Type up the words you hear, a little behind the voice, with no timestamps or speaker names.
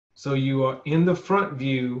So you are in the front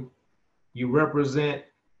view, you represent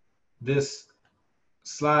this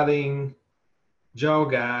sliding jaw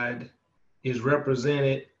guide is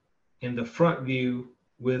represented in the front view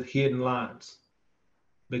with hidden lines,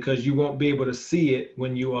 because you won't be able to see it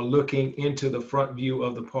when you are looking into the front view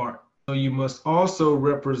of the part. So you must also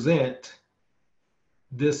represent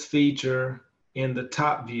this feature in the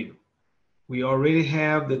top view. We already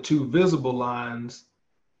have the two visible lines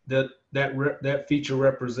that feature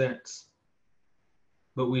represents,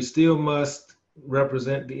 but we still must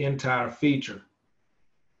represent the entire feature.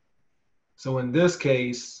 So in this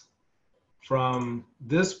case, from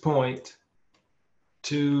this point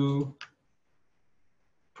to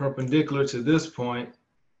perpendicular to this point,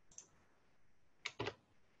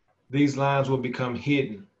 these lines will become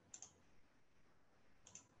hidden.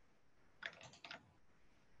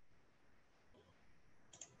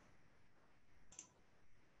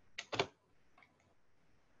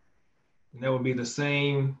 And that will be the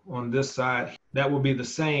same on this side. That will be the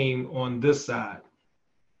same on this side.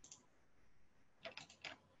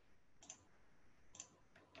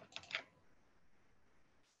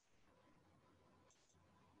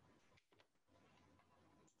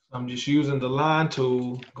 I'm just using the line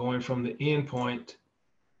tool, going from the end point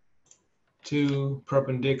to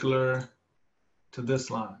perpendicular to this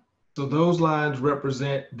line. So those lines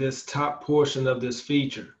represent this top portion of this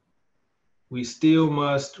feature. We still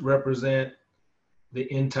must represent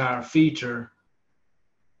the entire feature.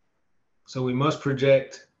 So we must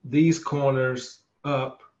project these corners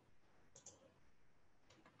up.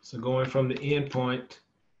 So going from the end point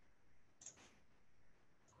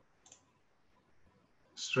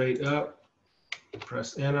straight up,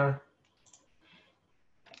 press enter.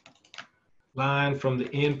 Line from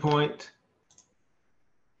the end point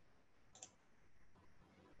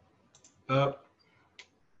up,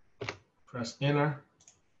 press enter.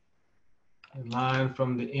 And line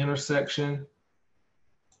from the intersection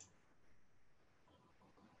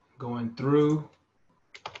going through,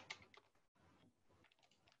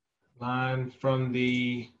 line from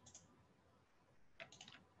the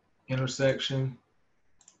intersection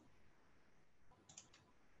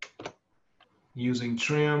using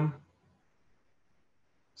trim,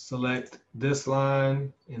 select this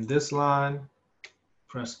line and this line,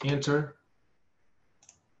 press enter,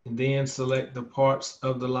 and then select the parts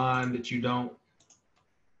of the line that you don't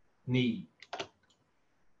need.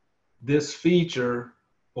 This feature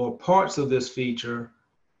or parts of this feature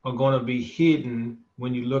are going to be hidden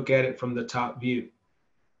when you look at it from the top view.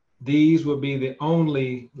 These will be the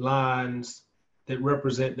only lines that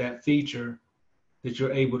represent that feature that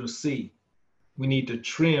you're able to see. We need to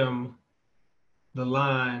trim the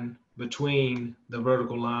line between the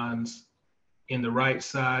vertical lines in the right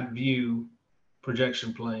side view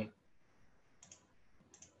projection plane.